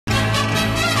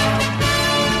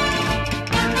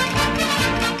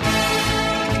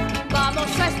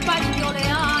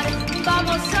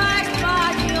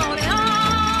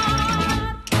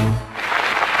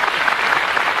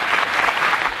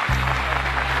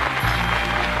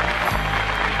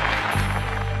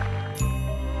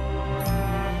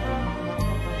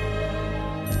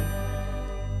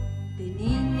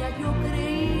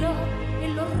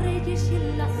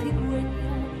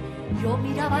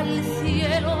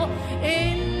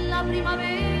en la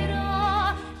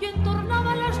primavera y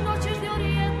entornaba las noches de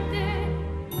oriente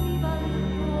mi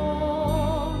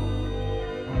balcón.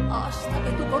 Hasta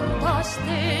que tú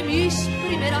cortaste mis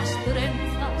primeras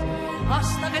trenzas,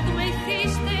 hasta que tú me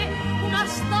hiciste una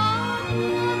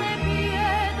estatua de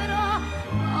piedra,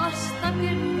 hasta que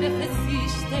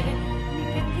envejeciste mi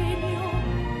pequeño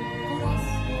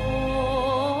corazón.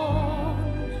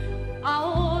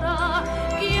 Ahora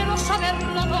quiero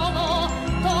saberlo todo,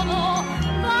 todo,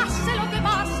 pase lo que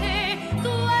pase,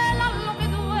 duela lo que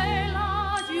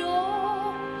duela.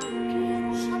 Yo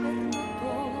quiero saberlo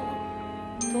todo,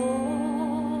 todo.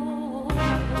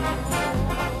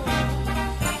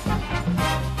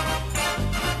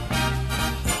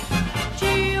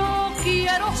 Yo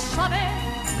quiero saber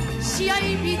si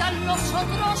hay vida en los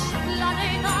otros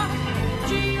planetas.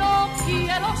 Yo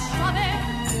quiero saber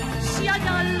si hay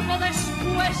algo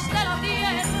después de la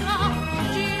Tierra.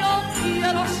 Yo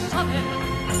quiero saber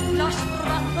las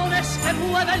razones que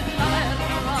mueven la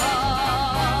verdad.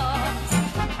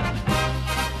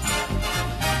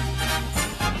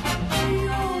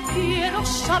 Yo quiero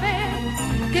saber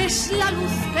qué es la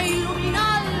luz que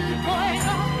ilumina al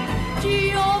poeta.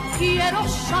 Yo quiero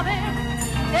saber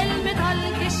el metal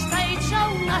que está hecha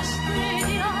una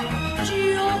estrella.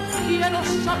 Yo quiero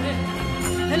saber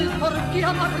el por qué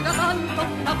amarga tanto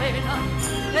una pena,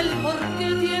 el por qué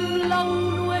tiembla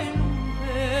uno en un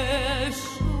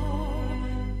beso.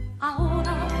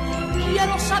 Ahora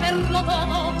quiero saberlo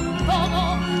todo,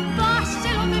 todo,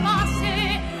 pase lo que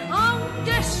pase,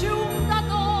 aunque se hunda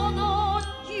todo.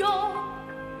 Yo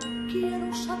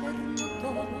quiero saberlo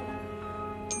todo,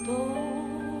 todo.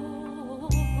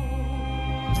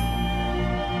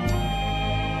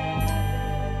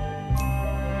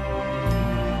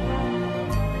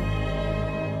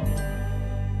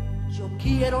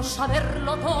 Quiero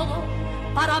saberlo todo,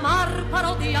 para amar,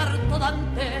 para odiar toda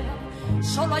entera.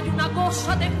 Solo hay una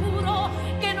cosa, te juro,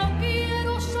 que no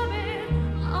quiero saber,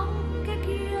 aunque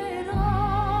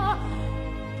quiera.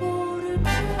 ¿Por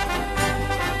qué?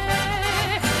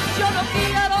 Yo no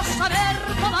quiero saber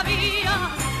todavía,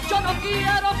 yo no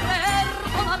quiero creer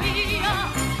todavía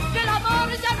que el amor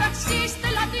ya no existe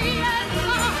en la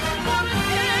tierra. ¿Por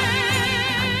qué?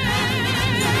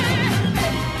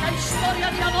 La historia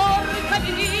de amor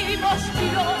que vivimos y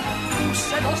yo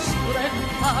puse dos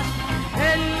pruebas.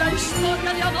 En la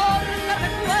historia de amor que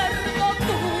recuerdo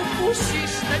tú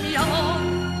pusiste mi amor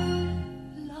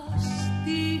las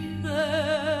tijeras.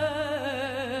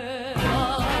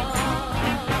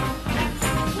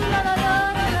 La la la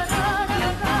la la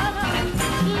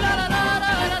la la la la la.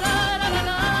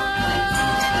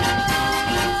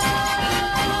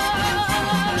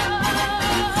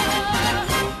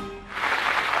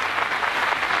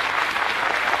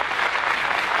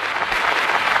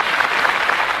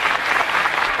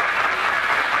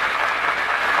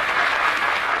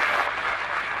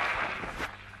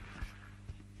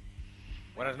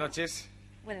 Buenas noches.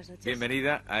 Buenas noches.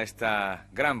 Bienvenida a esta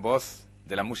gran voz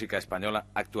de la música española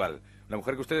actual. Una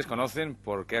mujer que ustedes conocen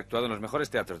porque ha actuado en los mejores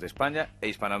teatros de España e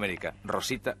Hispanoamérica,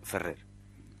 Rosita Ferrer.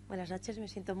 Buenas noches, me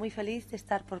siento muy feliz de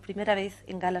estar por primera vez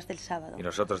en Galas del sábado. Y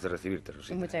nosotros de recibirte,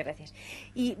 Rosita. Muchas gracias.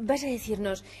 Y vas a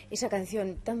decirnos esa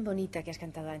canción tan bonita que has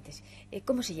cantado antes.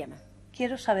 ¿Cómo se llama?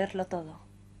 Quiero saberlo todo.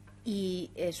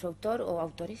 ¿Y su autor o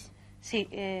autores? Sí,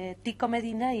 Tico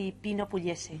Medina y Pino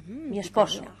Pugliese, mi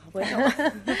esposo. Bueno.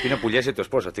 Pino Pugliese, tu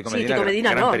esposo. Tico Sí, Medina, Tico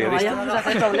Medina gran no periodista. vayamos a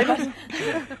hacer problemas.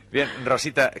 Bien,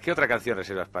 Rosita, ¿qué otra canción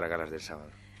reservas para Galas del sábado?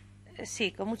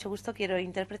 Sí, con mucho gusto quiero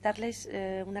interpretarles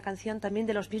una canción también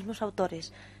de los mismos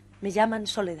autores. Me llaman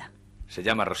Soledad. Se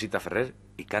llama Rosita Ferrer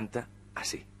y canta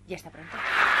así. Ya está pronto.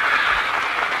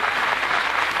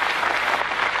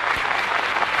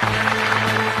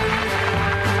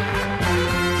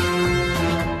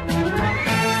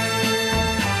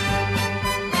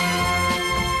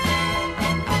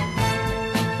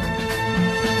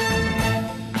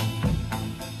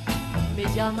 Me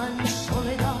llaman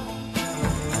Soledad,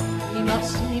 ni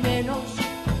más ni menos,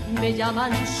 me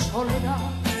llaman Soledad.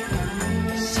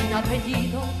 Sin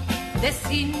apellido,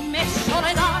 decidme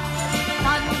Soledad,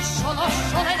 tan solo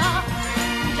Soledad,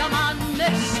 llamadme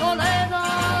Soledad.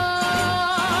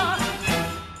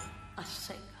 A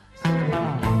secas.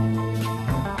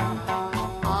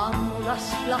 Amo las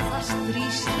plazas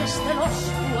tristes de los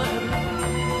pueblos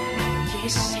y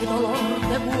ese dolor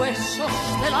de huesos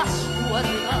de las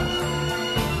cuerdas.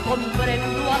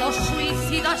 Comprendo a los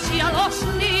suicidas y a los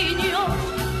niños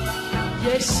y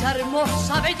esa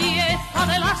hermosa belleza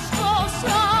de las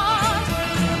cosas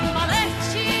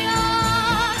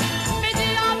malhechas. Me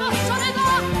llamo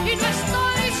Soledad y no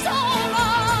estoy sola.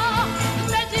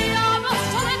 Me llamo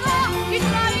Soledad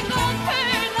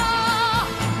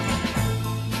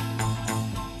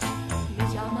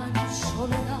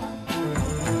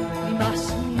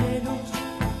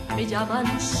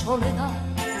llaman Soledad,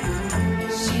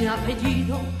 sin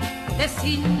apellido,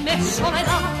 decidme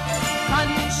Soledad, tan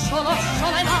solo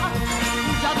Soledad,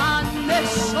 llamadme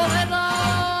Soledad.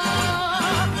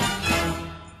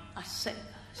 A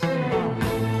secas.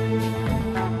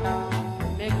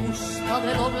 Me gusta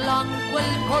de lo blanco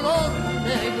el color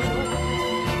negro,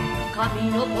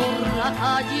 camino por la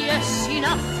calle sin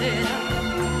acera.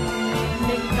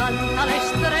 Me encanta al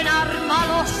estrenar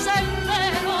malos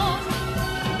senderos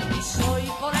y soy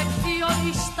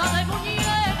coleccionista de muñecos.